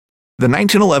The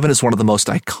 1911 is one of the most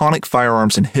iconic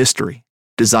firearms in history.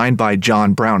 Designed by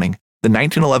John Browning, the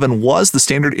 1911 was the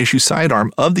standard issue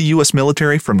sidearm of the U.S.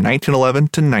 military from 1911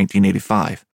 to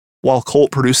 1985. While Colt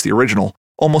produced the original,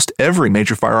 almost every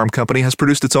major firearm company has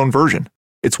produced its own version.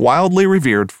 It's wildly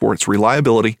revered for its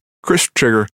reliability, crisp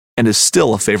trigger, and is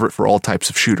still a favorite for all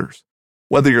types of shooters.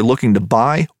 Whether you're looking to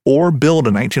buy or build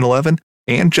a 1911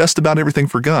 and just about everything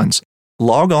for guns,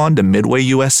 log on to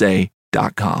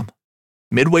MidwayUSA.com.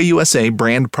 Midway USA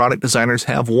brand product designers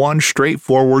have one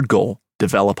straightforward goal: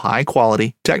 develop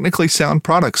high-quality, technically sound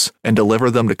products and deliver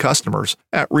them to customers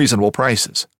at reasonable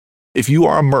prices. If you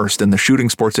are immersed in the shooting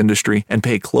sports industry and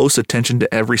pay close attention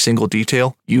to every single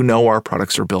detail, you know our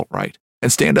products are built right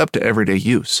and stand up to everyday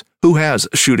use. Who has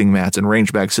shooting mats and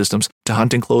range bag systems to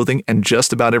hunting clothing and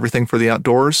just about everything for the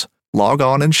outdoors? Log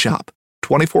on and shop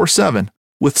 24/7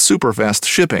 with super fast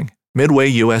shipping.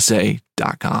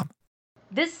 MidwayUSA.com.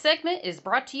 This segment is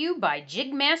brought to you by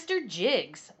Jigmaster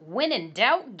Jigs. When in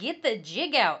doubt, get the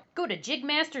jig out. Go to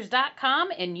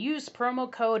jigmasters.com and use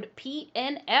promo code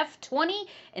PNF20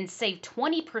 and save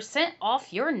 20%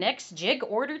 off your next jig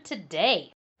order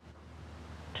today.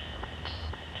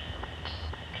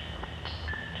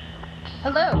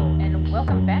 Hello, and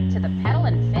welcome back to the Paddle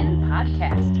and Fin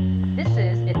podcast. This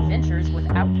is Adventures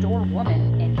with Outdoor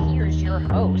Woman, and here's your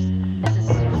host, Mrs.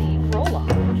 Susie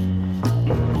Roloff.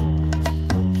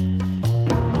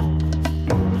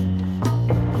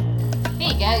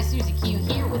 Hey guys, Susie Q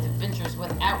here with Adventures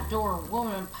with Outdoor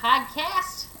Woman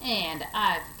podcast, and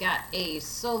I've got a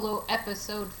solo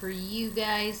episode for you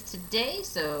guys today,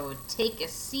 so take a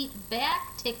seat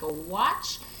back, take a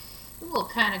watch. We'll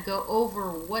kind of go over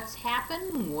what's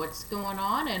happened, what's going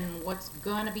on, and what's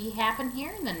going to be happening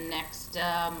here in the next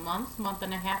month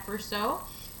and a half or so.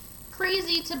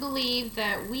 Crazy to believe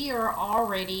that we are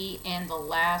already in the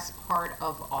last part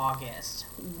of August.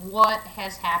 What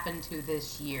has happened to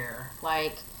this year?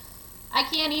 Like, I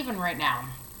can't even right now.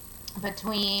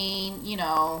 Between,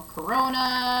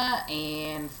 Corona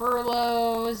and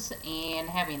furloughs and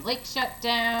having lakes shut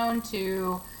down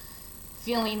to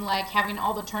feeling like having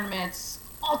all the tournaments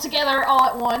all together all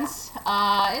at once.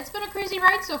 It's been a crazy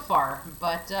ride so far,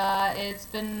 but it's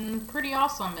been pretty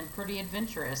awesome and pretty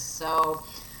adventurous. So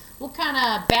we'll kind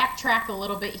of backtrack a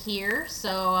little bit here.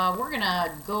 So we're going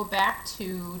to go back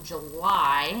to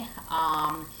July.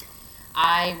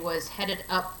 I was headed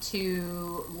up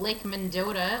to Lake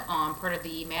Mendota on part of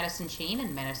the Madison chain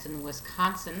in Madison,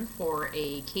 Wisconsin for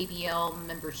a KBL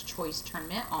Members' Choice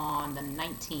Tournament on the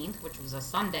 19th, which was a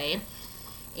Sunday.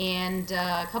 And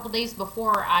a couple days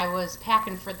before, I was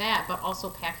packing for that, but also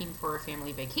packing for a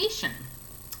family vacation.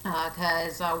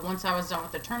 Because once I was done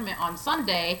with the tournament on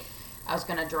Sunday, I was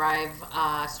going to drive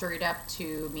straight up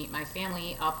to meet my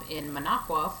family up in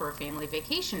Minocqua for a family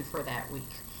vacation for that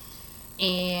week.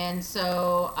 And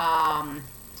so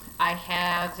I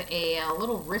have a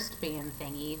little wristband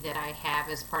thingy that I have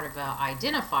as part of an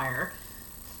identifier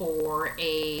for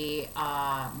a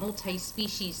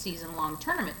multi-species season-long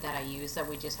tournament that I use that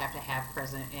we just have to have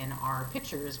present in our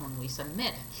pictures when we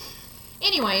submit.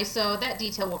 Anyway, so that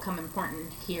detail will come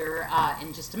important here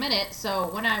in just a minute.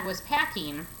 So when I was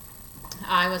packing,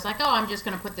 I was like, I'm just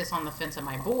going to put this on the fence of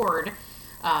my board.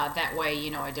 That way,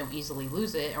 I don't easily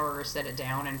lose it or set it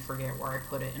down and forget where I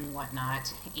put it and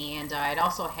whatnot. And I'd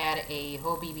also had a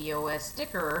HOBBOS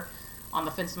sticker on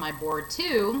the fence of my board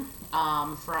too,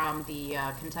 from the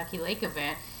Kentucky Lake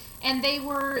event, and they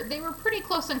were pretty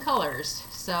close in colors.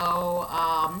 So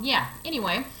yeah.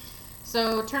 Anyway,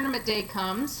 so tournament day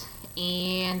comes,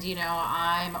 and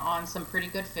I'm on some pretty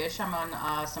good fish. I'm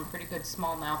on some pretty good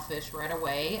smallmouth fish right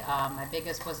away. My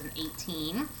biggest was an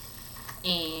 18.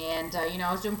 And,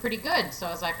 I was doing pretty good. So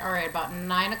I was like, all right, about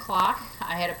 9 o'clock,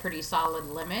 I had a pretty solid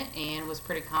limit and was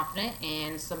pretty confident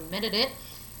and submitted it.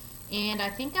 And I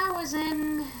think I was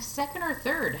in second or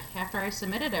third after I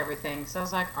submitted everything. So I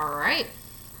was like, all right,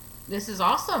 this is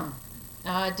awesome.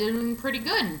 Doing pretty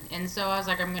good. And so I was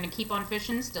like, I'm going to keep on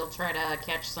fishing, still try to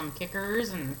catch some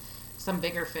kickers and some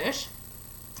bigger fish.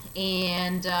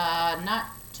 And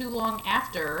not too long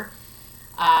after,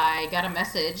 I got a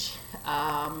message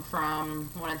from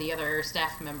one of the other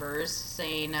staff members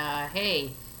saying,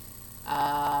 hey,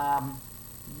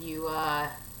 you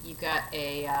got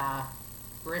a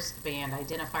wristband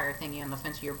identifier thingy on the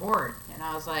fence of your board. And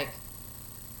I was like,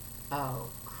 oh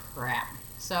crap.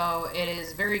 So it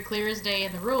is very clear as day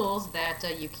in the rules that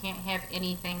you can't have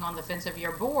anything on the fence of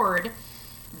your board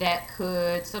that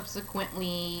could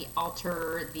subsequently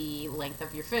alter the length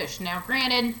of your fish. Now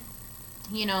granted,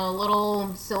 a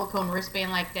little silicone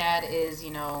wristband like that is,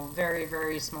 very,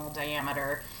 very small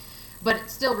diameter. But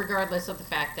still, regardless of the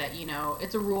fact that,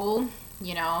 it's a rule,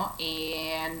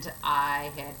 and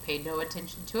I had paid no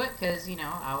attention to it because,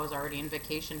 I was already in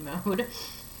vacation mode.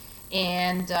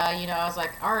 And, I was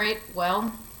like, all right,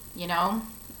 well,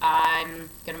 I'm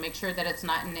going to make sure that it's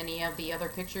not in any of the other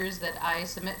pictures that I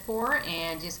submit for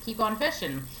and just keep on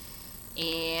fishing.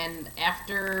 And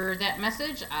after that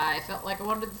message, I felt like I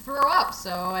wanted to throw up.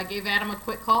 So I gave Adam a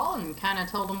quick call and kind of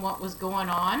told him what was going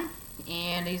on.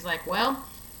 And he's like, well,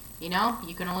 you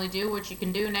can only do what you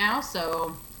can do now.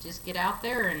 So just get out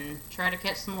there and try to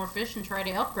catch some more fish and try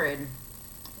to upgrade.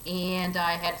 And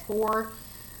I had 4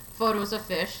 photos of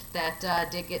fish that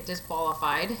did get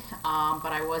disqualified,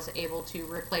 but I was able to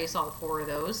replace all 4 of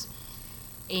those.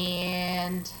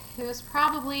 And it was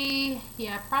probably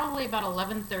about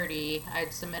 11:30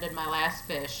 I'd submitted my last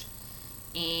fish,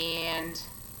 and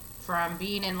from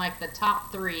being in like the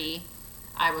top 3,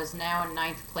 I was now in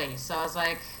 9th place. So I was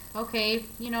like, okay,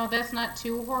 that's not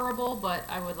too horrible, but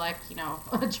I would like,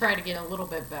 try to get a little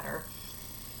bit better.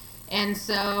 And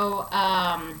so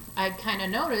I kind of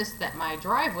noticed that my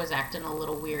drive was acting a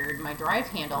little weird. My drive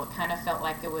handle, it kind of felt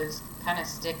like it was kind of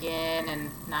sticking and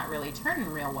not really turning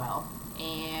real well.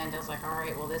 And I was like, all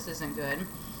right, well, this isn't good.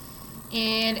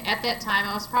 And at that time,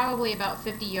 I was probably about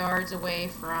 50 yards away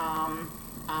from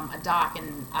a dock,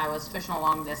 and I was fishing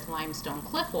along this limestone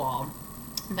cliff wall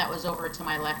that was over to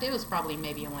my left. It was probably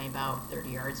maybe only about 30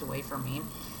 yards away from me.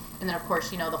 And then, of course,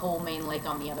 the whole main lake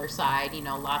on the other side,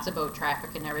 lots of boat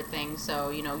traffic and everything. So,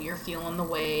 you're feeling the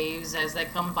waves as they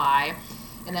come by.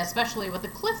 And especially with the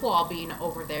cliff wall being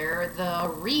over there, the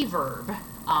reverb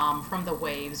from the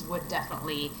waves would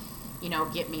definitely,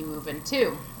 get me moving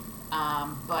too.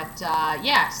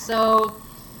 So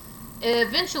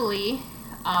eventually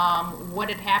what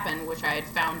had happened, which I had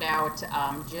found out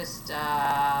just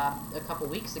a couple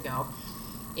weeks ago,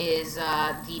 is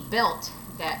the belt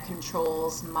that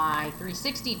controls my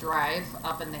 360 drive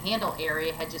up in the handle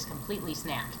area had just completely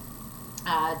snapped.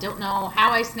 Don't know how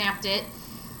I snapped it.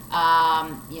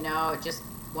 Just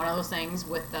one of those things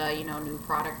with new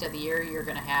product of the year, you're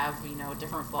going to have,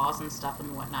 different flaws and stuff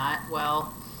and whatnot.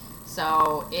 Well,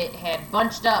 so it had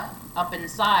bunched up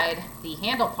inside the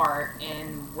handle part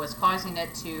and was causing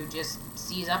it to just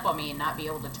seize up on me and not be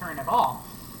able to turn at all.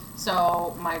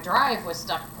 So my drive was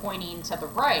stuck pointing to the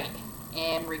right,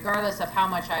 and regardless of how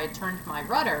much I had turned my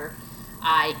rudder,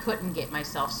 I couldn't get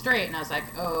myself straight. And I was like,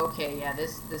 oh, okay, yeah,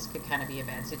 this could kind of be a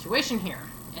bad situation here.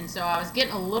 And so I was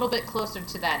getting a little bit closer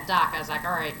to that dock. I was like,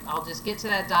 all right, I'll just get to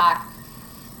that dock.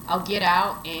 I'll get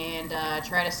out and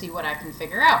try to see what I can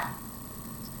figure out.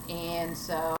 And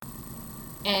so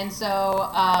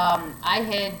I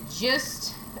had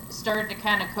just started to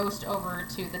kind of coast over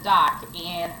to the dock,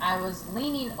 and I was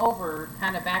leaning over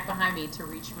kind of back behind me to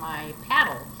reach my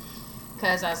paddle,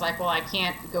 because I was like, well, I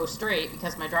can't go straight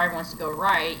because my drive wants to go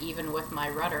right, even with my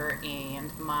rudder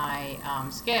and my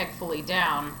skeg fully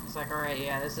down. It's like, all right,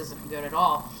 yeah, this isn't good at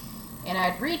all. And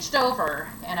I'd reached over,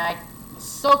 and I was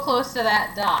so close to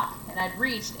that dock, and I'd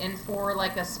reached, and for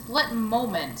like a split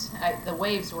moment, the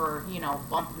waves were,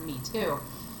 bumping me too.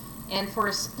 And for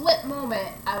a split moment,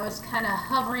 I was kind of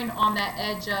hovering on that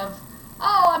edge of,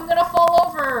 oh, I'm going to fall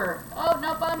over. Oh,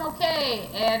 nope, I'm okay.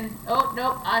 And, oh,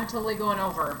 nope, I'm totally going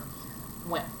over.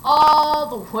 Went all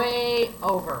the way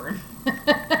over.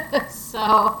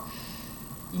 So,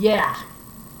 yeah.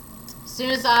 As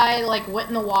soon as I, went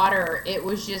in the water, it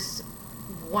was just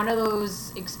one of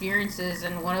those experiences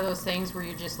and one of those things where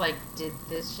you're just like, did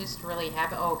this just really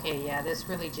happen? Oh, okay, yeah, this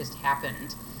really just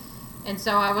happened. And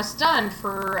so I was stunned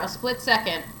for a split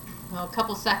second, well, a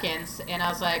couple seconds, and I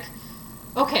was like,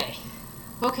 okay,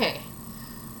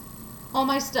 all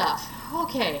my stuff,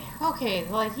 okay,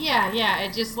 yeah,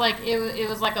 it just it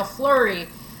was like a flurry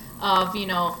of,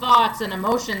 thoughts and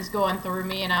emotions going through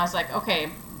me, and I was like, okay,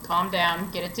 calm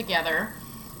down, get it together,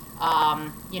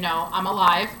 I'm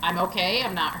alive, I'm okay,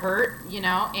 I'm not hurt,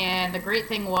 and the great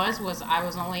thing was I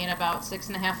was only in about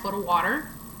 6.5 foot of water,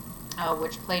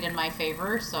 which played in my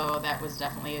favor, so that was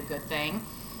definitely a good thing.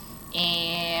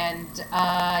 And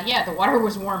the water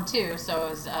was warm too, so it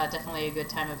was definitely a good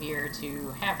time of year to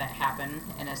have that happen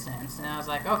in a sense. And I was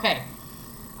like, okay,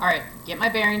 all right, get my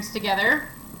bearings together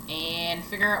and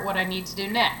figure out what I need to do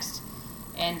next.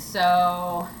 And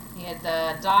so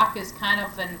the dock is kind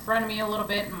of in front of me a little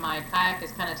bit, and my kayak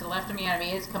is kind of to the left of me. I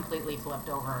mean, it's completely flipped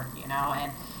over,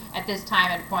 and at this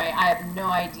time and point, I have no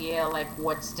idea,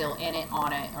 what's still in it,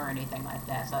 on it, or anything like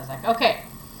that. So I was like, okay,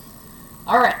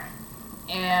 all right.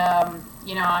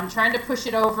 I'm trying to push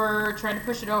it over,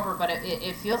 but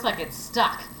it feels like it's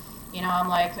stuck. I'm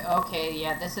like, okay,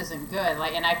 yeah, this isn't good.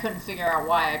 Like, and I couldn't figure out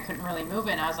why I couldn't really move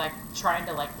it. And I was like trying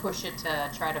to like push it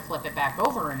to try to flip it back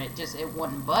over, and it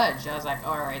wouldn't budge. I was like,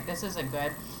 all right, this isn't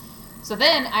good. So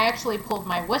then I actually pulled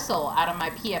my whistle out of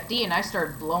my PFD and I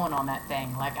started blowing on that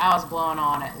thing. Like, I was blowing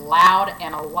on it loud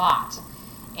and a lot.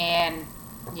 And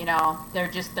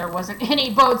there wasn't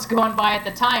any boats going by at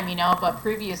the time, but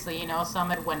previously, some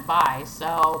had went by.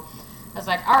 So I was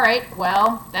like, all right,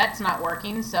 well, that's not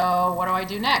working, so what do I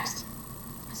do next?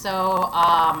 So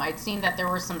I'd seen that there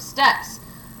were some steps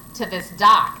to this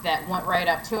dock that went right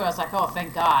up to it. I was like, oh,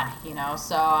 thank God,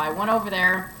 So I went over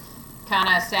there, kind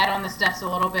of sat on the steps a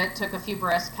little bit, took a few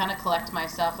breaths, kind of collected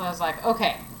myself. I was like,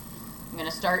 okay, I'm going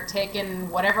to start taking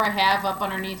whatever I have up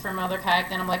underneath from another kayak.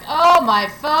 Then I'm like, oh, my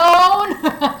phone!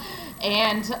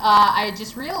 And I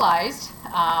just realized,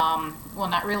 well,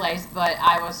 not realized, but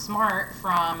I was smart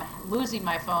from losing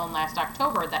my phone last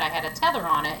October that I had a tether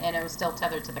on it, and it was still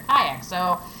tethered to the kayak.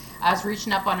 So I was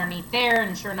reaching up underneath there,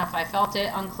 and sure enough, I felt it,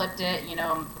 unclipped it,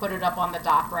 put it up on the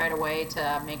dock right away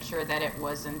to make sure that it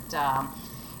wasn't,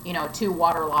 too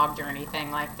waterlogged or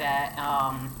anything like that.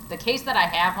 The case that I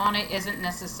have on it isn't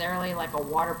necessarily like a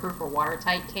waterproof or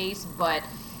watertight case, but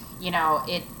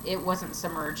it wasn't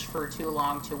submerged for too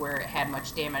long to where it had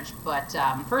much damage. But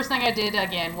first thing I did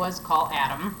again was call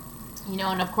Adam,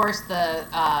 and of course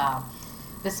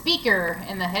the speaker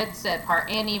in the headset part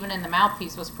and even in the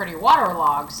mouthpiece was pretty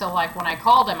waterlogged. So like when I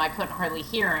called him, I couldn't hardly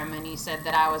hear him, and he said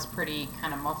that I was pretty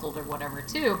kind of muffled or whatever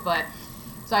too. But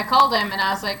so I called him and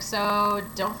I was like, so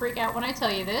don't freak out when I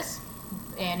tell you this.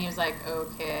 And he was like,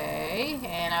 okay.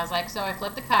 And I was like, so I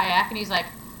flipped the kayak, and he's like,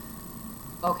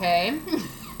 okay.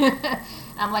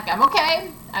 I'm like, I'm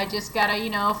okay. I just gotta,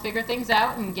 figure things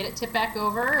out and get it tipped back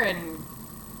over and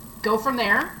go from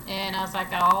there. And I was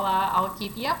like, I'll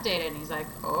keep you updated. And he's like,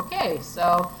 okay.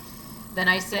 So then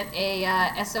I sent a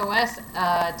SOS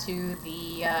to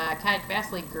the Kayak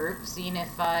Bass League group, seeing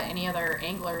if any other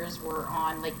anglers were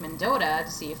on Lake Mendota to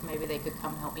see if maybe they could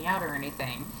come help me out or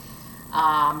anything.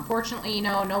 Fortunately,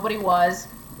 nobody was,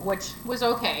 which was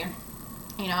okay.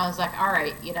 I was like, all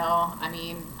right,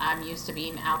 I'm used to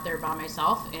being out there by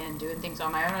myself and doing things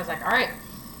on my own. I was like, all right,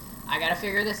 I got to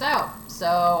figure this out.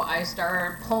 So I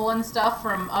started pulling stuff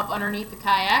from up underneath the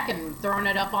kayak and throwing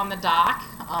it up on the dock.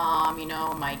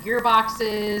 My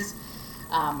gearboxes,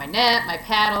 my net, my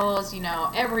paddles,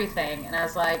 everything. And I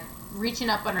was like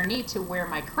reaching up underneath to where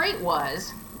my crate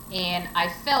was, and I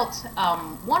felt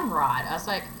one rod. I was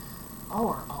like, oh,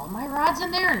 are all my rods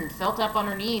in there? And felt up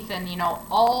underneath, and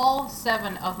all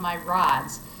 7 of my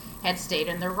rods had stayed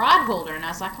in the rod holder. And I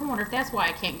was like, I wonder if that's why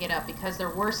I can't get up, because there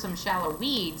were some shallow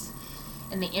weeds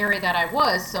in the area that I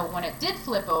was. So when it did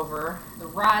flip over, the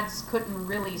rods couldn't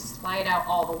really slide out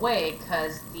all the way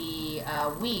because the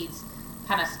weeds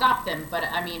kind of stopped them. But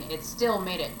I mean, it still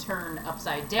made it turn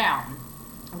upside down,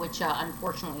 which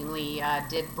unfortunately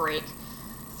did break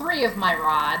 3 of my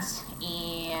rods,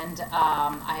 and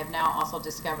I have now also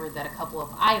discovered that a couple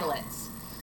of eyelets.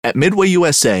 At Midway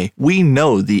USA, we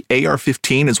know the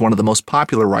AR-15 is one of the most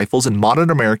popular rifles in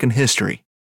modern American history.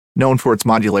 Known for its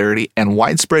modularity and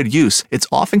widespread use, it's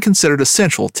often considered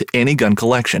essential to any gun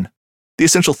collection. The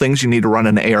essential things you need to run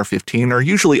an AR-15 are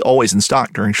usually always in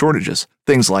stock during shortages,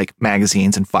 things like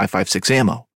magazines and 5.56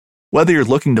 ammo. Whether you're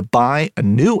looking to buy a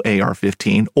new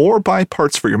AR-15 or buy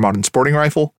parts for your modern sporting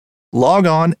rifle, log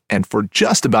on, and for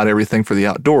just about everything for the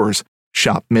outdoors,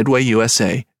 shop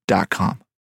MidwayUSA.com.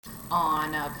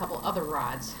 On a couple other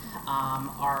rods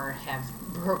have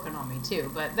broken on me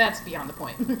too, but that's beyond the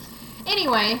point.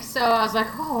 Anyway, so I was like,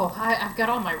 oh, I've got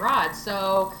all my rods,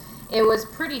 so it was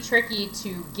pretty tricky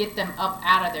to get them up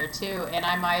out of there too, and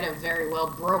I might have very well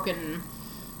broken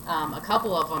a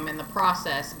couple of them in the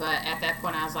process. But at that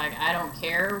point I was like, I don't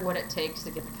care what it takes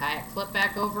to get the kayak flipped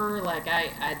back over. Like,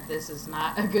 this is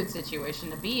not a good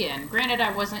situation to be in. Granted,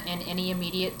 I wasn't in any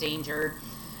immediate danger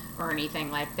or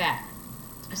anything like that.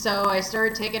 So I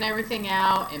started taking everything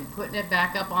out and putting it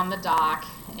back up on the dock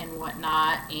and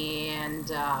whatnot, and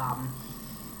I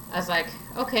was like,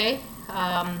 okay,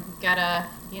 gotta,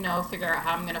 figure out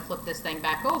how I'm gonna flip this thing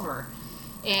back over.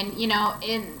 And,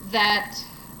 in that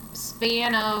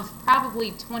span of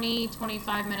probably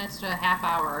 20-25 minutes to a half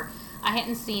hour, I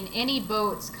hadn't seen any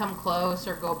boats come close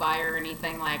or go by or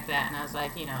anything like that, and I was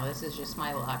like, this is just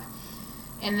my luck.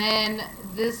 And then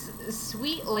this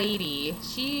sweet lady,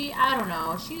 I don't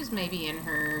know, she was maybe in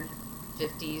her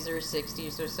 50s or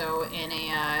 60s or so, in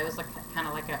it was like kind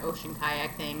of like an ocean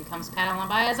kayak thing, comes paddling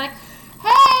by. I was like,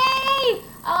 hey,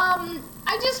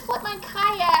 I just flipped my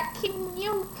kayak, can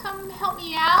you come help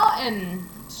me out? And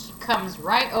she comes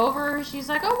right over, she's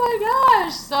like, oh my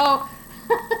gosh. So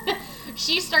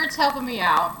she starts helping me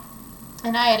out.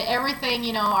 And I had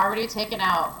everything, already taken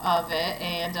out of it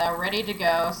and ready to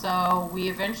go. So we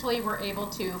eventually were able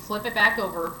to flip it back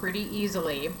over pretty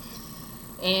easily.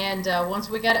 And once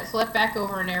we got it flipped back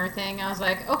over and everything, I was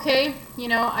like, okay,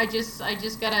 I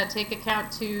just gotta take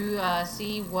account to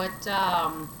see what,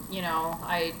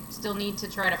 I still need to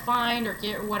try to find or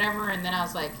get or whatever. And then I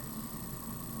was like,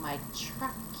 my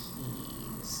truck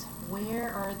keys,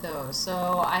 where are those?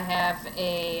 So I have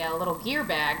a little gear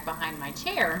bag behind my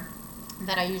chair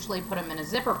that I usually put them in a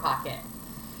zipper pocket.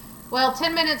 Well,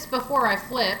 10 minutes before I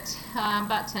flipped,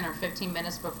 about 10 or 15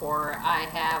 minutes before, I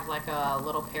have like a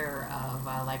little pair of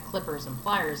like clippers and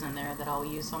pliers in there that I'll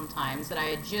use sometimes that I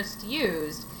had just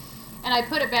used. And I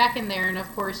put it back in there, and of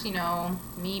course,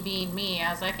 me being me,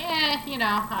 I was like,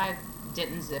 I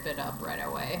didn't zip it up right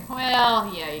away.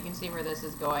 Well, yeah, you can see where this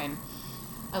is going.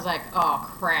 I was like, oh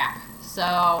crap. So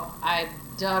I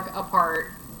dug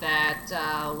apart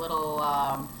that little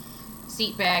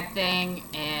seat bag thing,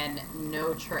 and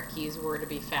no truck keys were to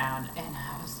be found. And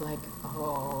I was like,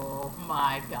 oh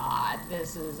my god,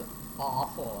 this is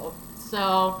awful.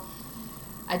 So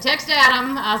I texted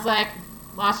Adam. I was like,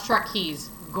 lost truck keys,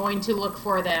 going to look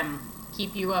for them,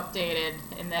 keep you updated.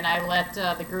 And then I let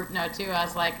the group know too. I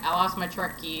was like, I lost my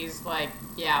truck keys, like,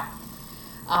 yeah,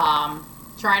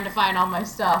 trying to find all my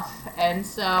stuff. And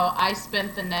so I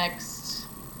spent the next,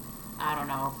 I don't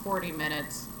know, 40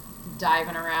 minutes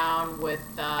diving around with,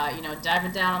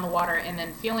 diving down on the water and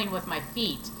then feeling with my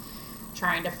feet,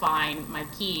 trying to find my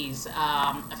keys.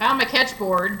 I found my catch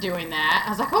board doing that. I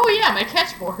was like, oh yeah, my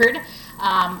catch board.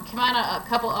 Came on a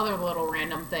couple other little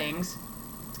random things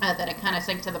that I kind of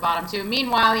sank to the bottom too.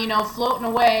 Meanwhile, floating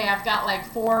away, I've got like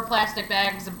 4 plastic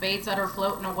bags of baits that are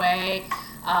floating away.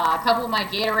 A couple of my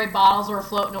Gatorade bottles were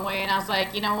floating away, and I was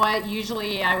like, you know what?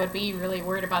 Usually I would be really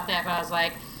worried about that, but I was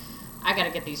like, I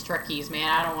gotta get these truck keys, man.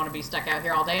 I don't want to be stuck out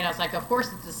here all day. And I was like, of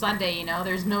course it's a Sunday,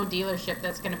 there's no dealership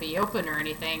that's going to be open or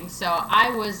anything. So I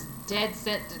was dead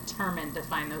set determined to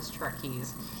find those truck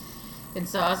keys. And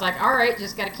so I was like, all right,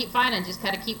 just gotta keep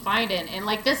finding, And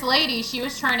like this lady, she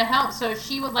was trying to help, so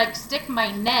she would like stick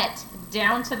my net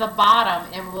down to the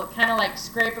bottom and would kind of like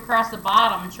scrape across the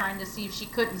bottom, trying to see if she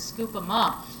couldn't scoop them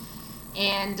up.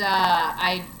 And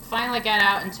I finally got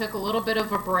out and took a little bit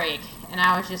of a break. And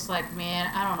I was just like,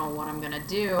 man, I don't know what I'm going to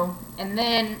do. And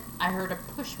then I heard a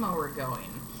push mower going.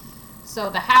 So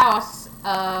the house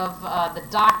of the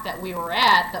dock that we were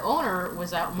at, the owner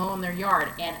was out mowing their yard.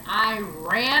 And I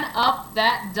ran up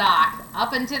that dock,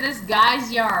 up into this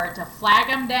guy's yard to flag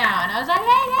him down. I was like,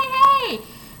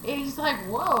 hey. And he's like,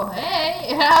 whoa, hey.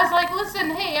 And I was like, listen,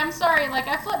 hey, I'm sorry. Like,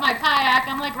 I flipped my kayak.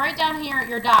 I'm like, right down here at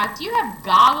your dock. Do you have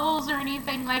goggles or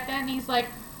anything like that? And he's like,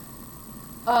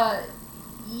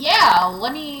 yeah,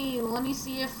 let me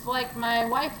see if, like, my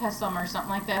wife has some or something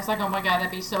like that. It's like, oh my god,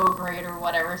 that'd be so great or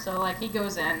whatever. So, like, he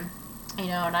goes in,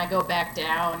 and I go back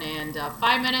down, and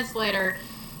 5 minutes later,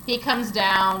 he comes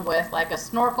down with, like, a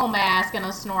snorkel mask and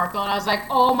a snorkel, and I was like,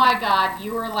 oh my god,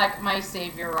 you are, like, my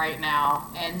savior right now.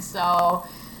 And so,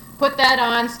 put that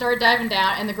on, start diving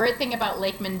down, and the great thing about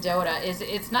Lake Mendota is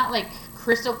it's not, like,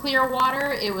 crystal clear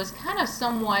water. It was kind of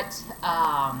somewhat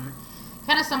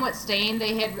stained.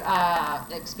 They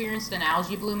had experienced an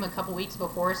algae bloom a couple weeks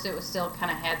before, so it was still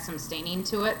kind of had some staining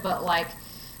to it, but like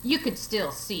you could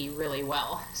still see really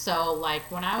well. So like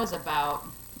when I was about,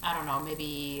 I don't know,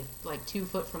 maybe like 2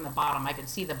 foot from the bottom, I could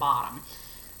see the bottom.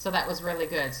 So that was really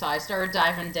good. So I started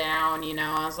diving down,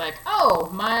 I was like, oh,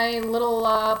 my little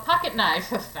pocket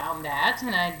knife, I found that,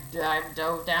 and I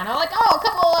dove down. I was like, oh, a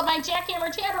couple of my jackhammer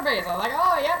chatterbaits. I was like,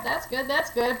 oh yeah, that's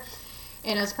good.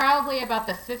 And it was probably about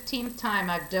the 15th time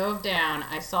I've dove down,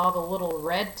 I saw the little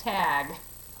red tag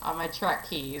on my truck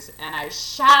keys, and I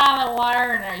shot out of the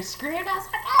water, and I screamed. I was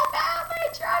like, I found my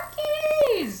truck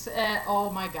keys! And, oh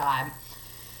my god.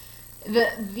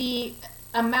 The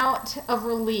amount of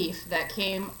relief that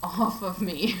came off of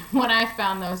me when I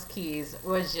found those keys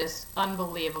was just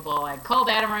unbelievable. I called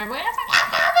Adam right away. I was like, I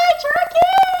found my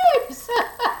truck keys!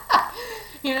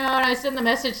 And I sent the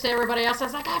message to everybody else. I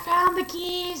was like, I found the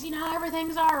keys.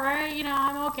 Everything's all right.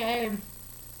 I'm okay.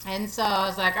 And so I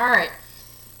was like, all right.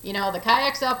 The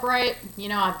kayak's upright.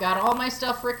 I've got all my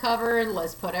stuff recovered.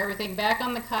 Let's put everything back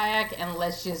on the kayak and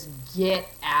let's just get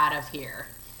out of here.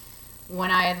 When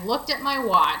I had looked at my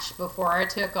watch before I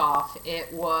took off,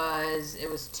 it was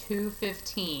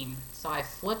 2:15. So I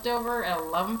flipped over at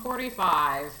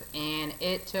 11:45, and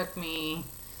it took me,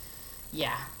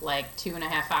 like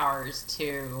 2.5 hours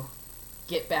to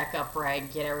get back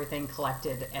upright, get everything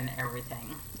collected and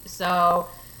everything. So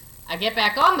I get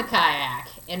back on the kayak,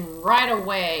 and right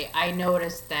away I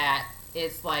noticed that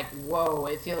it's like, whoa,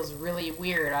 it feels really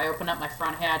weird. I open up my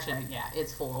front hatch and yeah,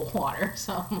 it's full of water.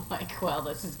 So I'm like, well,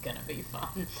 this is gonna be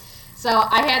fun. So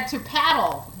I had to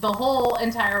paddle the whole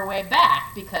entire way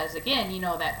back because, again,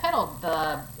 that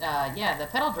the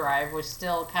pedal drive was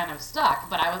still kind of stuck,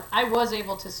 but I was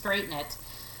able to straighten it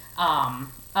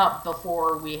up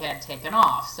before we had taken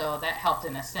off, so that helped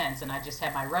in a sense, and I just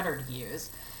had my rudder to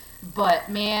use. But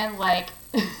man, like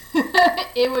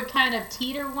it would kind of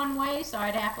teeter one way, so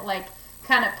I'd have to like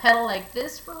kind of pedal like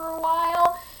this for a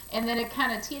while, and then it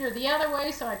kind of teetered the other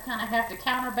way, so I'd kind of have to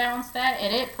counterbalance that,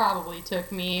 and it probably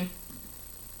took me,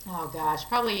 oh gosh,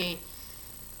 probably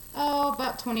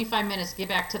about 25 minutes to get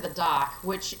back to the dock,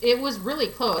 which it was really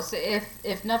close.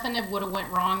 If nothing would have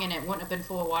went wrong and it wouldn't have been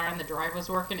full of water and the drive was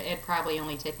working, it'd probably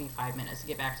only take me 5 minutes to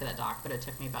get back to the dock, but it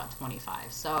took me about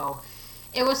 25. So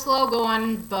it was slow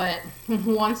going, but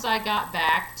once I got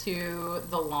back to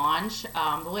the launch,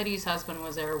 the lady's husband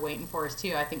was there waiting for us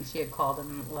too. I think she had called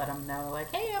and let him know,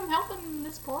 like, hey, I'm helping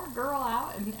this poor girl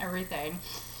out and everything.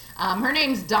 Her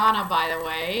name's Donna, by the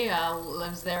way,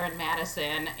 lives there in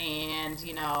Madison, and,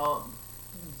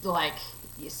 like,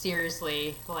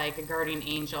 seriously, like a guardian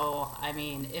angel. I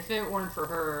mean, if it weren't for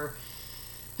her,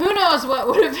 who knows what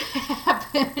would have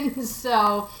happened.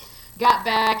 So, got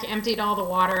back, emptied all the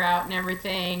water out and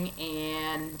everything,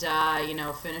 and,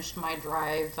 finished my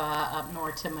drive up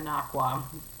north to Minocqua.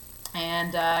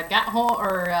 And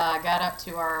got up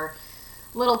to our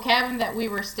little cabin that we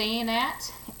were staying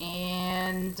at,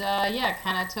 and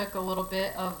kind of took a little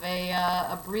bit of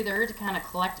a breather to kind of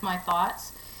collect my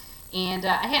thoughts. And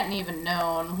I hadn't even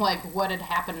known like what had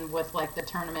happened with like the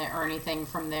tournament or anything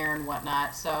from there and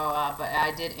whatnot. So, but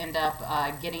I did end up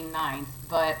getting ninth.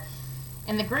 But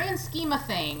in the grand scheme of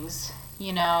things,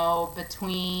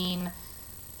 between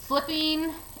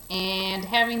flipping and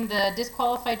having the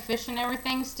disqualified fish and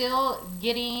everything, still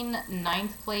getting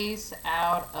ninth place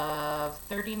out of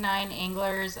 39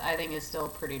 anglers, I think is still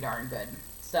pretty darn good.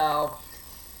 So,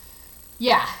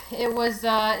 yeah, it was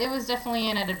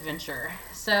definitely an adventure.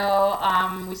 So,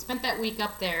 we spent that week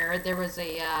up there. There was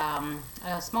a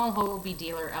small Hobie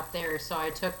dealer up there, so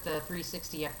I took the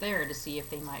 360 up there to see if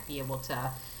they might be able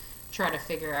to try to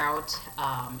figure out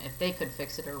if they could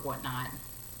fix it or whatnot.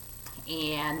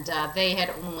 And they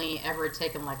had only ever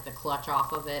taken like the clutch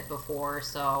off of it before,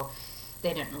 so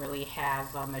they didn't really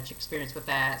have much experience with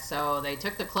that. So they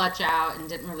took the clutch out and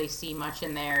didn't really see much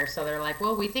in there. So they're like,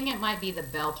 well, we think it might be the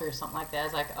belt or something like that. I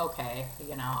was like, okay,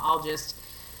 I'll just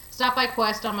stop by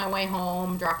Quest on my way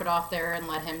home, drop it off there, and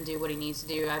let him do what he needs to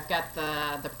do. I've got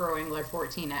the Pro Angler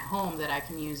 14 at home that I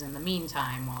can use in the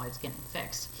meantime while it's getting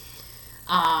fixed.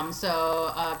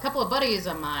 So a couple of buddies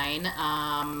of mine,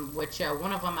 which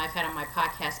one of them I've had on my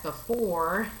podcast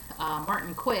before,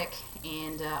 Martin Quick,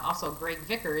 and also Greg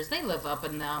Vickers, they live up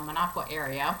in the Minocqua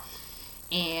area.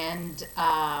 And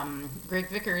Greg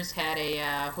Vickers had a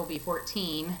Hobie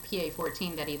 14, PA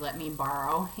 14 that he let me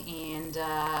borrow. And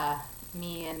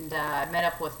me and met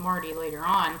up with Marty later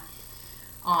on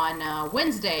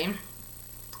Wednesday.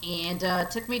 And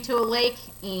took me to a lake,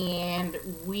 and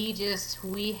we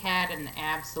had an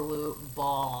absolute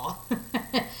ball.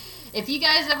 If you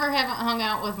guys ever haven't hung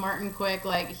out with Martin Quick,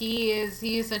 like he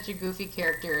is such a goofy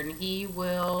character, and he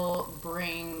will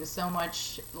bring so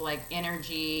much like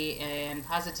energy and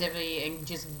positivity and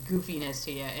just goofiness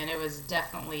to you, and it was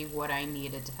definitely what I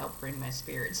needed to help bring my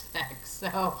spirits back.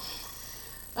 So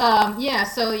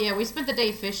we spent the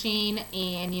day fishing,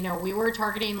 and, we were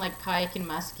targeting, like, pike and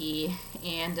muskie,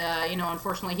 and,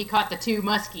 unfortunately he caught the 2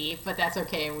 muskie, but that's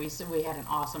okay. We had an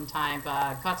awesome time,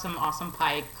 caught some awesome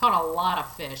pike, caught a lot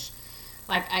of fish.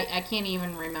 Like, I can't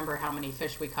even remember how many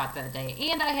fish we caught that day,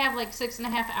 and I have, like,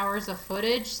 6.5 hours of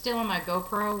footage still on my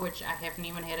GoPro, which I haven't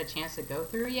even had a chance to go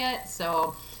through yet,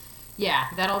 so yeah,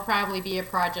 that'll probably be a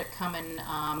project coming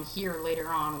here later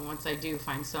on once I do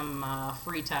find some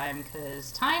free time,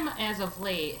 because time as of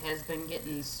late has been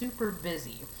getting super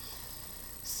busy.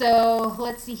 So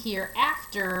let's see here.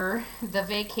 After the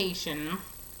vacation,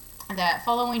 that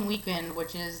following weekend,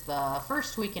 which is the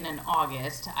first weekend in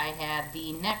August, I had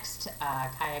the next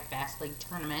Kayak Bass League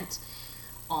tournament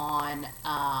on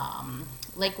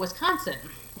Lake Wisconsin.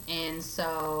 And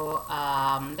so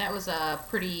that was a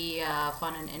pretty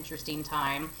fun and interesting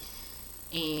time.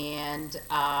 And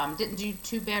didn't do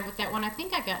too bad with that one. I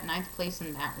think I got 9th place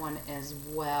in that one as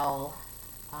well.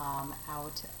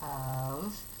 Out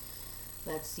of,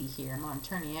 let's see here, I'm on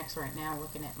Tourney X right now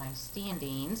looking at my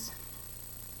standings.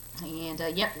 And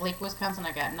Lake Wisconsin,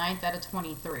 I got 9th out of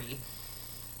 23.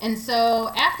 And so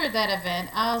after that event,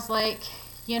 I was like,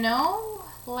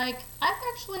 I've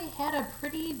actually had a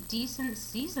pretty decent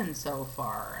season so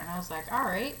far. And I was like, all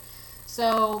right.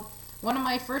 So one of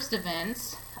my first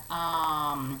events,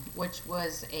 which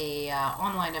was a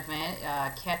online event,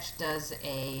 Catch does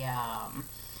a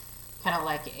kind of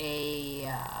like a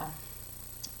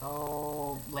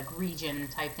like region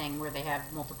type thing where they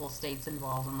have multiple states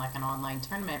involved in like an online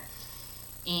tournament.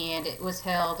 And it was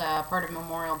held part of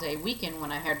Memorial Day weekend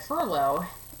when I had furlough,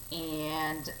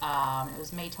 and it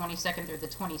was May 22nd through the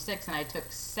 26th, and I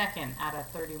took second out of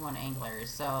 31 anglers,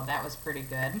 so that was pretty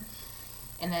good.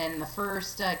 And then the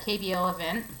first KBL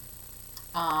event,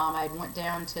 I went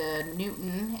down to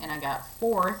Newton, and I got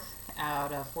fourth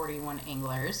out of 41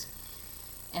 anglers.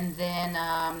 And then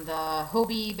the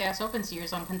Hobie Bass Open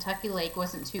Series on Kentucky Lake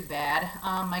wasn't too bad.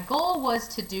 My goal was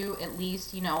to do at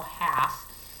least, half.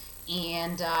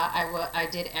 And I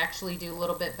did actually do a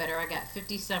little bit better. I got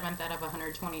 57th out of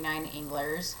 129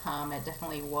 anglers. It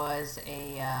definitely was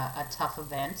a tough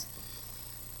event.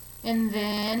 And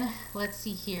then, let's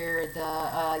see here,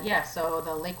 so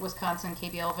the Lake Wisconsin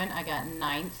KBL event, I got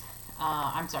 9th.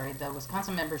 The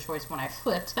Wisconsin Members' Choice when I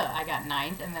flipped, I got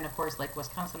 9th, and then of course Lake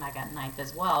Wisconsin, I got 9th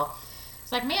as well.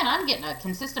 It's like, man, I'm getting a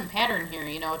consistent pattern here,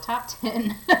 top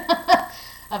 10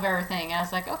 of everything. And I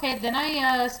was like, okay, then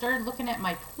I started looking at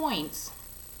my points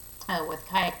with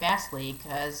Kayak Bass League,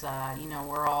 because,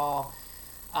 we're all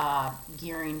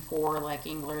gearing for like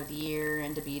Angler of the Year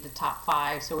and to be the top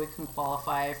 5 so we can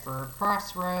qualify for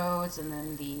Crossroads and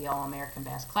then the All-American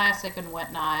Bass Classic and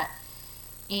whatnot.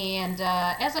 And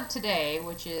as of today,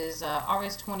 which is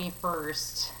August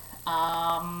 21st,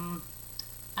 I'm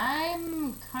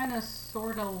kind of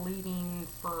sort of leading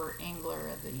for Angler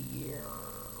of the Year.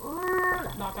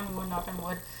 Knock on wood, knock on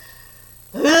wood.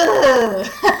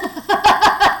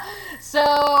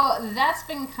 So that's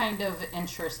been kind of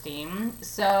interesting.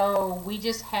 So we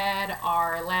just had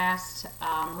our last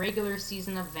regular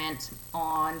season event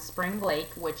on Spring Lake,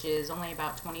 which is only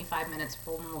about 25 minutes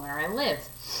from where I live.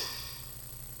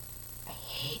 I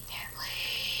hate that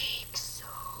lake so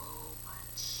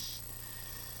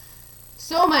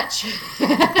much.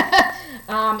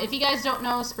 If you guys don't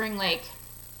know Spring Lake,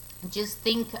 just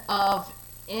think of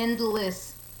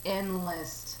endless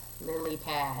lily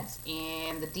pads.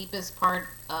 And the deepest part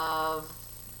of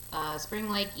Spring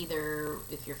Lake, either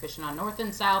if you're fishing on north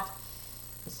and south,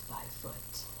 is 5 foot.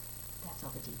 That's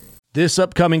all the deep. This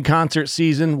upcoming concert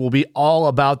season will be all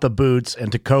about the boots, and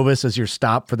Tecovas is your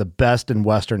stop for the best in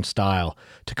Western style.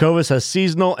 Tecovas has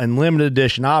seasonal and limited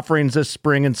edition offerings this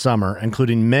spring and summer,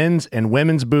 including men's and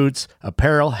women's boots,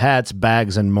 apparel, hats,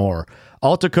 bags, and more.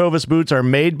 All Tecovas boots are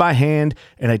made by hand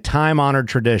in a time-honored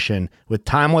tradition with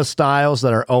timeless styles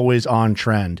that are always on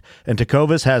trend. And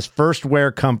Tecovas has first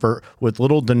wear comfort with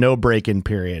little to no break-in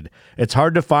period. It's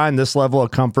hard to find this level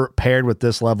of comfort paired with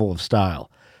this level of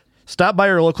style. Stop by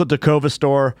your local Tecovas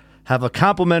store, have a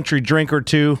complimentary drink or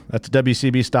two, that's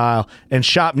WCB style, and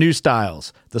shop new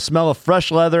styles. The smell of fresh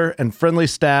leather and friendly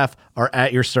staff are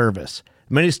at your service.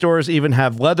 Many stores even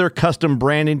have leather custom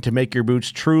branding to make your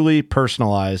boots truly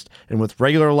personalized. And with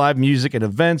regular live music and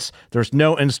events, there's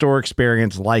no in-store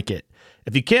experience like it.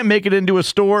 If you can't make it into a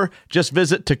store, just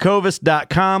visit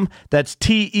tecovas.com. That's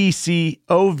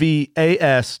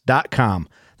TECOVAS.com.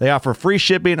 They offer free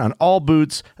shipping on all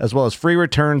boots, as well as free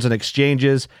returns and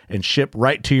exchanges, and ship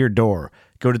right to your door.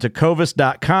 Go to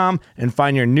tecovas.com and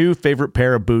find your new favorite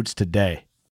pair of boots today.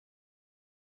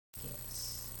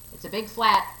 It's a big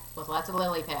flat with lots of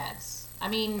lily pads. I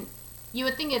mean, you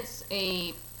would think it's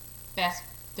a bass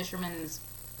fisherman's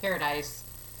paradise,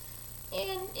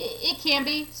 and it can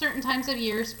be certain times of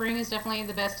year. Spring is definitely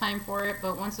the best time for it,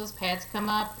 but once those pads come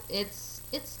up, it's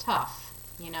tough.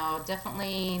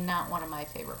 Definitely not one of my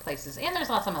favorite places. And there's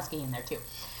lots of muskie in there too.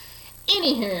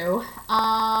 Anywho,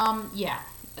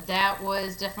 that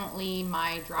was definitely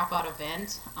my dropout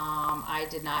event. I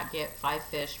did not get 5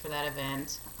 fish for that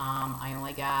event. I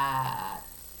only got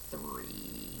 3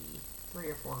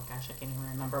 or 4. Gosh, I can't even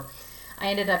remember. I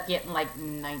ended up getting like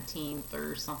 19th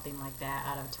or something like that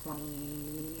out of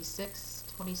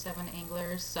 27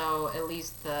 anglers. So at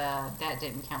least that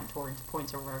didn't count towards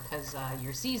points over, because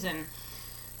your season,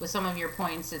 with some of your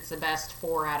points, it's the best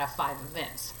 4 out of 5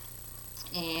 events.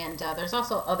 And there's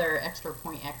also other extra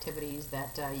point activities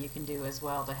that you can do as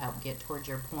well to help get towards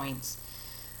your points,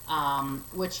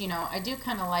 which, I do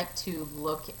kind of like to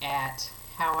look at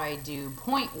how I do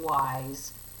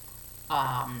point-wise,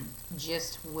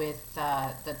 just with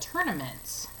the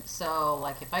tournaments. So,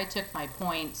 like, if I took my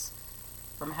points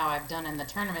from how I've done in the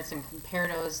tournaments and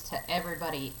compared those to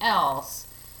everybody else,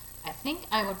 I think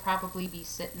I would probably be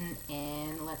sitting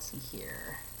in, let's see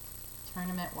here,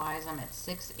 tournament-wise, I'm at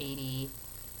 680.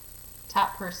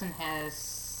 Top person has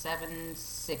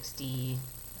 760,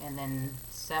 and then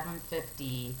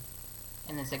 750,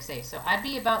 in the 6A. So I'd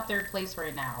be about third place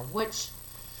right now, which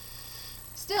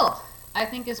still I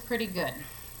think is pretty good.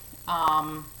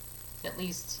 At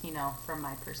least, from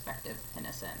my perspective in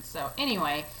a sense. So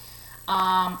anyway,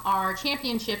 our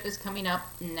championship is coming up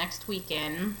next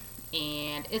weekend,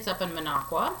 and it's up in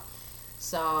Minocqua.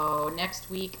 So next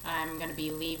week I'm going to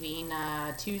be leaving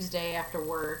Tuesday after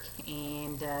work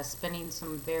and spending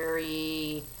some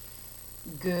very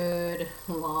good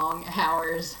long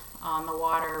hours on the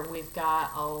water. We've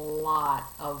got a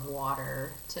lot of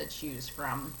water to choose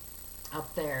from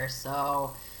up there,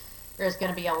 so there's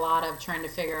going to be a lot of trying to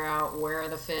figure out where are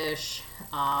the fish,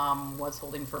 what's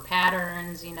holding for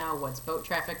patterns, what's boat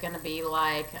traffic going to be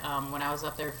like. When I was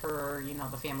up there for,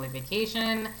 the family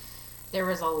vacation, there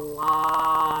was a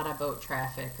lot of boat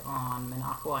traffic on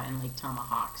Minocqua and Lake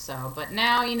Tomahawk. So, but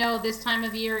now, this time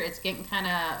of year, it's getting kind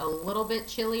of a little bit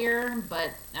chillier,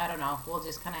 but I don't know. We'll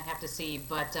just kind of have to see.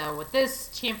 But with this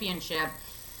championship,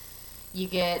 you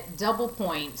get double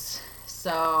points.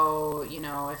 So,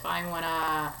 if I want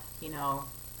to,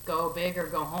 go big or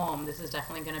go home, this is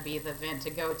definitely going to be the event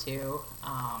to go to.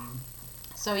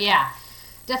 So, yeah,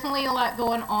 definitely a lot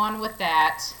going on with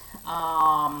that.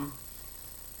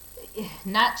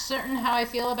 Not certain how I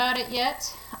feel about it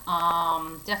yet.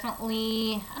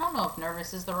 Definitely, I don't know if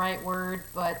nervous is the right word,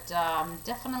 but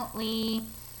definitely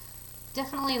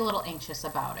a little anxious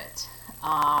about it.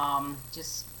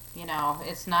 Just,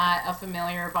 it's not a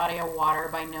familiar body of water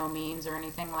by no means or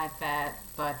anything like that,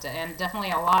 but and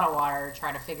definitely a lot of water to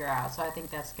try to figure out. So I think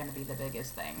that's going to be the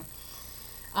biggest thing.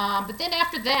 But then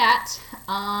after that,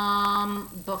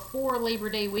 before Labor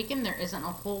Day weekend, there isn't a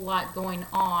whole lot going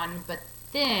on, but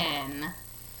then,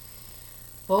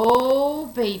 oh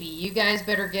baby, you guys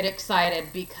better get excited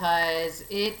because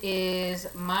it is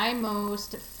my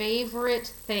most favorite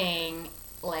thing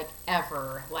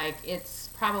ever. It's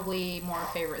probably more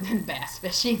favorite than bass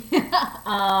fishing.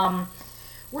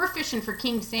 We're fishing for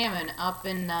king salmon up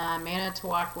in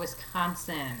Manitowoc,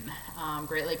 Wisconsin.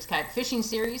 Great Lakes Kayak Fishing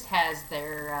Series has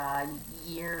their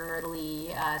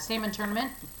yearly salmon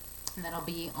tournament, and that'll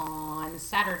be on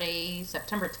Saturday,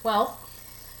 September 12th.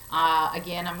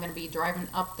 Again, I'm going to be driving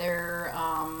up there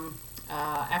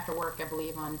after work, I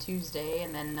believe, on Tuesday,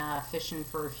 and then fishing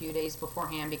for a few days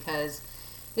beforehand because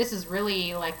this is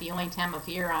really the only time of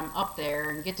year I'm up there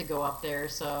and get to go up there,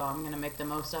 so I'm going to make the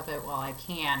most of it while I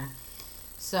can.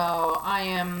 So I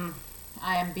am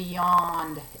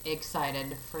beyond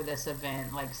excited for this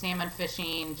event. Salmon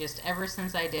fishing, just ever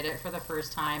since I did it for the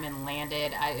first time and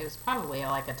landed, it was probably a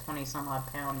 20-some-odd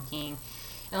pound king.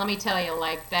 And let me tell you,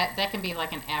 that can be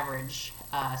an average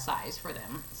size for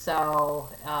them. So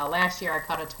last year I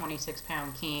caught a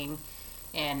 26-pound king,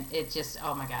 and it just,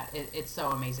 oh my God, it's so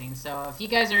amazing. So if you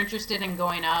guys are interested in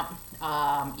going up,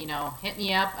 hit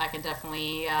me up. I can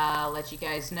definitely let you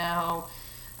guys know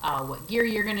what gear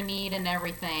you're going to need and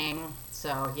everything.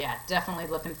 So yeah, definitely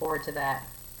looking forward to that.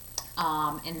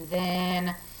 And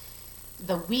then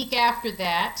the week after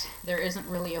that, there isn't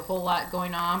really a whole lot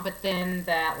going on, but then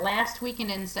that last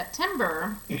weekend in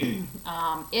September,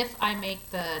 if I make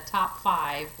the top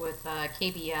 5 with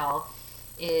KBL,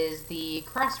 is the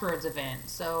Crossroads event.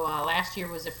 So last year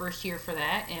was the first year for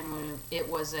that, and it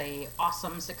was a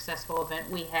awesome, successful event.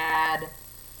 We had,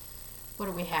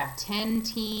 10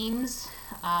 teams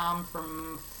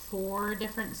from 4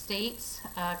 different states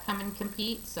come and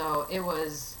compete. So it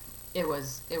was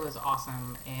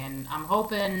awesome, and I'm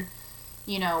hoping,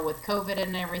 with COVID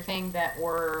and everything, that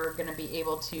we're going to be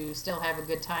able to still have a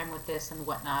good time with this and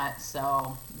whatnot.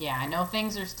 So yeah, I know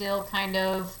things are still kind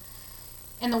of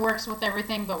in the works with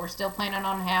everything, but we're still planning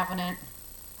on having it.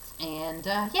 And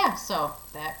yeah, so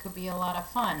that could be a lot of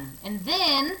fun. And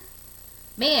then,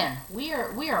 man, we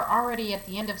are already at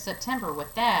the end of September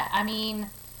with that. I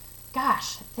mean,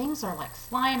 gosh, things are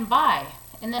flying by.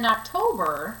 And then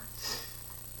October,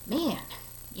 man,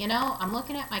 I'm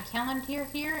looking at my calendar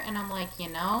here, and I'm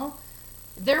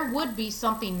there would be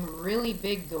something really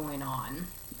big going on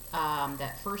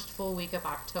that first full week of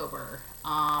October,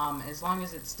 as long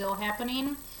as it's still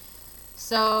happening.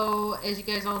 So, as you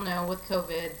guys all know, with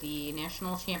COVID, the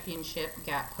national championship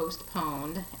got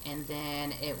postponed, and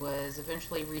then it was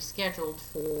eventually rescheduled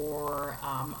for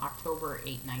October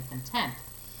 8th, 9th, and 10th.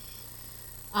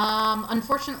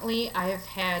 Unfortunately, I have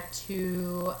had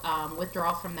to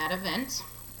withdraw from that event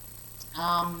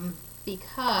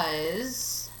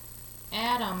because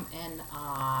Adam and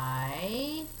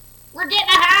we're getting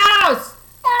a house!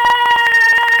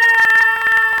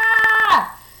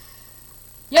 Ah!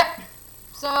 Yep.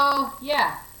 So,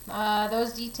 yeah,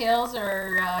 those details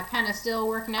are kind of still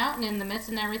working out and in the midst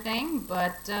and everything,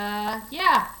 but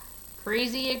yeah,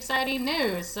 crazy exciting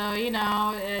news. So,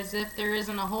 as if there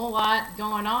isn't a whole lot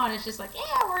going on, it's just like,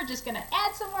 yeah, we're just going to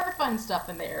add some more fun stuff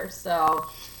in there. So,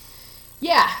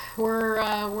 yeah,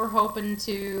 we're hoping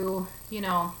to,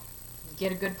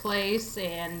 get a good place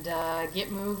and get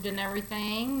moved and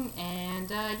everything. And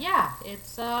yeah,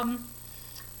 it's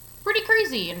pretty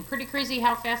crazy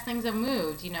how fast things have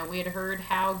moved. We had heard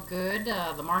how good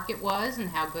the market was and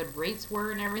how good rates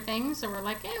were and everything. So we're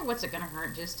like, what's it gonna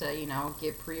hurt just to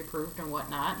get pre-approved and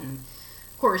whatnot? And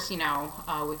of course, we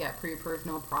got pre-approved,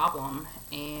 no problem,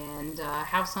 and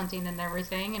house hunting and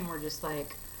everything. And we're just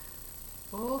like,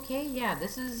 okay, yeah,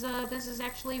 this is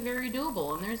actually very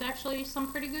doable, and there's actually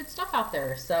some pretty good stuff out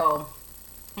there. So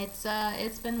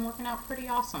it's been working out pretty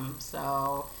awesome.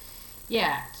 So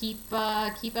yeah, keep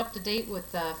up to date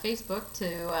with Facebook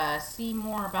to see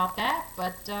more about that.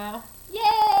 But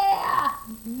yeah,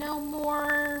 no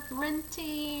more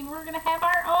renting. We're gonna have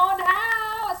our own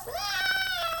house.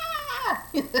 Ah!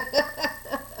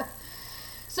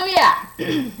 So yeah,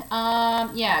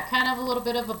 yeah, kind of a little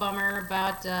bit of a bummer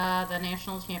about the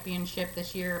national championship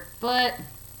this year, but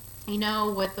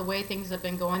with the way things have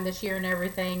been going this year and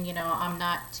everything, I'm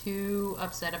not too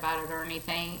upset about it or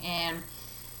anything. And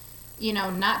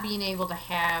not being able to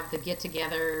have the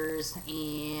get-togethers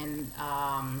and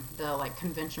the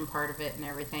convention part of it and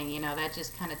everything, that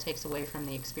just kind of takes away from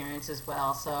the experience as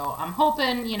well. So I'm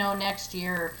hoping, next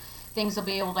year things will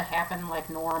be able to happen like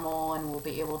normal, and we'll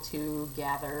be able to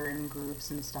gather in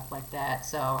groups and stuff like that.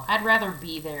 So I'd rather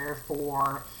be there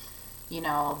for,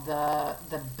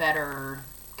 the better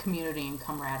community and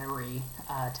camaraderie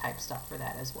type stuff for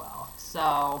that as well.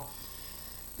 So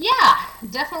yeah,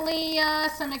 definitely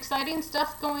some exciting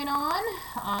stuff going on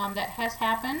that has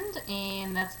happened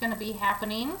and that's going to be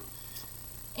happening.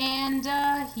 And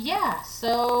yeah,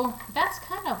 so that's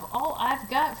kind of all I've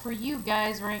got for you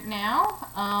guys right now.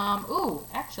 Ooh,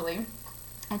 actually,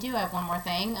 I do have one more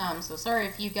thing. So sorry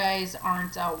if you guys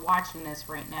aren't watching this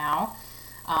right now,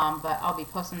 but I'll be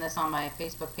posting this on my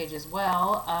Facebook page as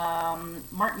well.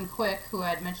 Martin Quick, who I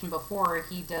had mentioned before,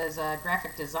 he does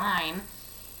graphic design,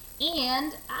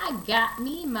 and I got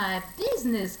me my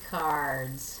business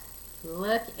cards.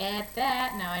 Look at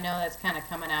that. Now I know that's kind of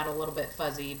coming out a little bit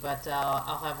fuzzy, but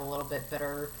I'll have a little bit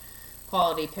better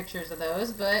quality pictures of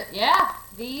those. But yeah,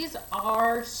 these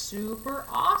are super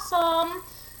awesome.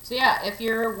 So yeah, if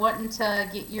you're wanting to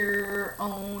get your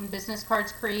own business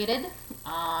cards created,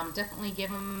 definitely give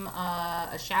him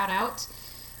a shout out.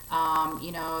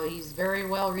 He's very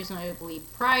well reasonably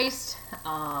priced,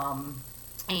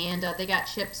 and they got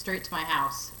shipped straight to my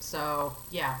house. So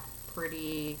yeah,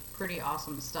 pretty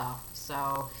awesome stuff.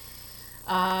 So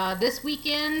this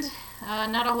weekend,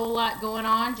 not a whole lot going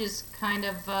on, just kind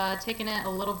of taking it a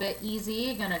little bit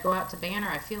easy. Gonna go out to Banner.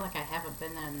 I feel like I haven't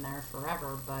been in there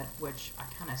forever, but which I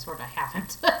kind of sort of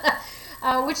haven't,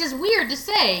 which is weird to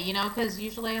say, because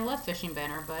usually I love fishing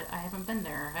Banner, but I haven't been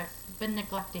there. I've been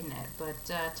neglecting it,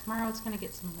 but tomorrow it's gonna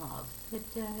get some love.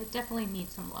 It definitely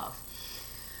needs some love.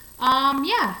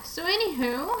 Yeah, so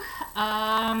anywho,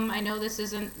 I know this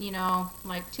isn't,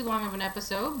 too long of an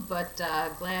episode, but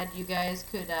glad you guys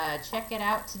could check it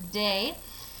out today.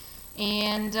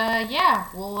 And yeah,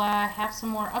 we'll have some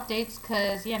more updates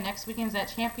because, yeah, next weekend's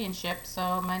that championship,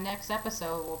 so my next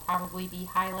episode will probably be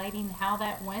highlighting how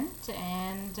that went.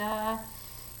 And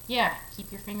yeah,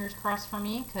 keep your fingers crossed for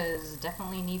me because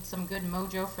definitely need some good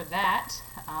mojo for that.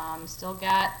 Still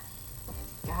got,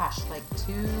 gosh,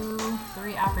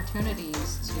 2-3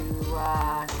 opportunities to,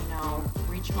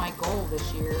 reach my goal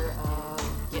this year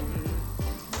of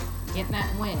getting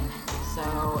that win.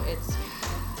 So it's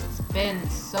been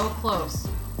so close.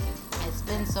 It's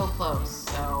been so close.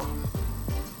 So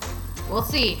we'll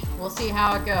see. We'll see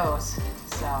how it goes.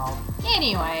 So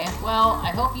anyway, well,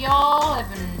 I hope y'all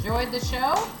have enjoyed the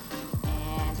show,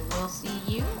 and we'll see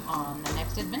you on the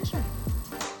next adventure.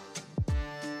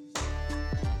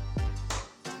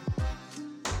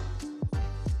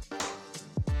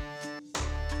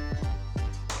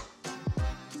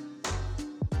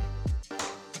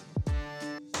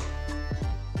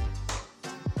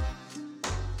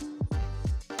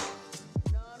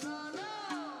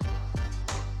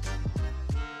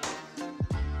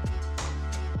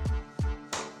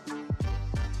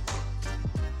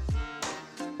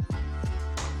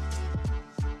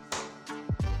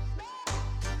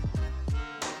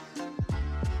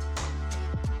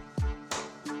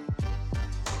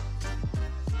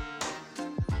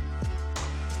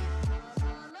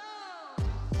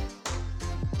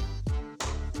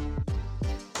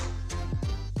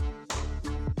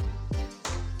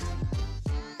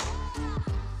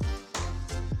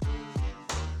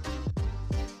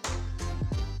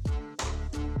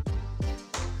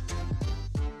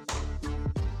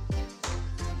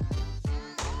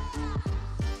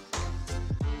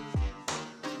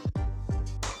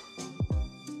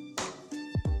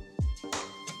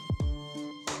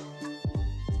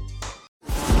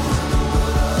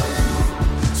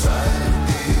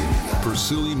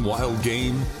 Pursuing wild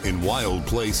game in wild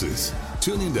places.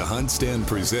 Tune in to Hunt Stand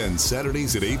Presents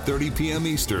Saturdays at 8:30 p.m.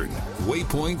 Eastern.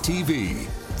 Waypoint TV,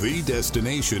 the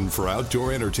destination for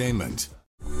outdoor entertainment.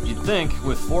 You'd think,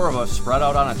 with 4 of us spread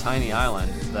out on a tiny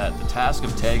island, that the task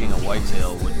of tagging a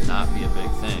whitetail would not be a big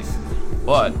thing.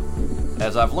 But,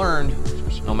 as I've learned,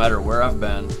 no matter where I've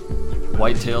been,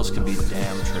 whitetails can be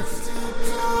damn tricky.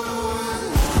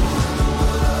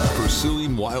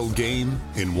 Pursuing wild game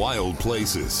in wild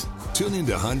places. Tune in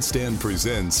to Hunt Stand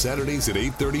Presents Saturdays at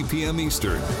 8:30 p.m.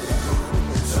 Eastern.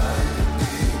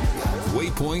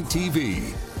 Waypoint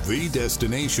TV, the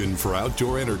destination for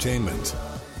outdoor entertainment.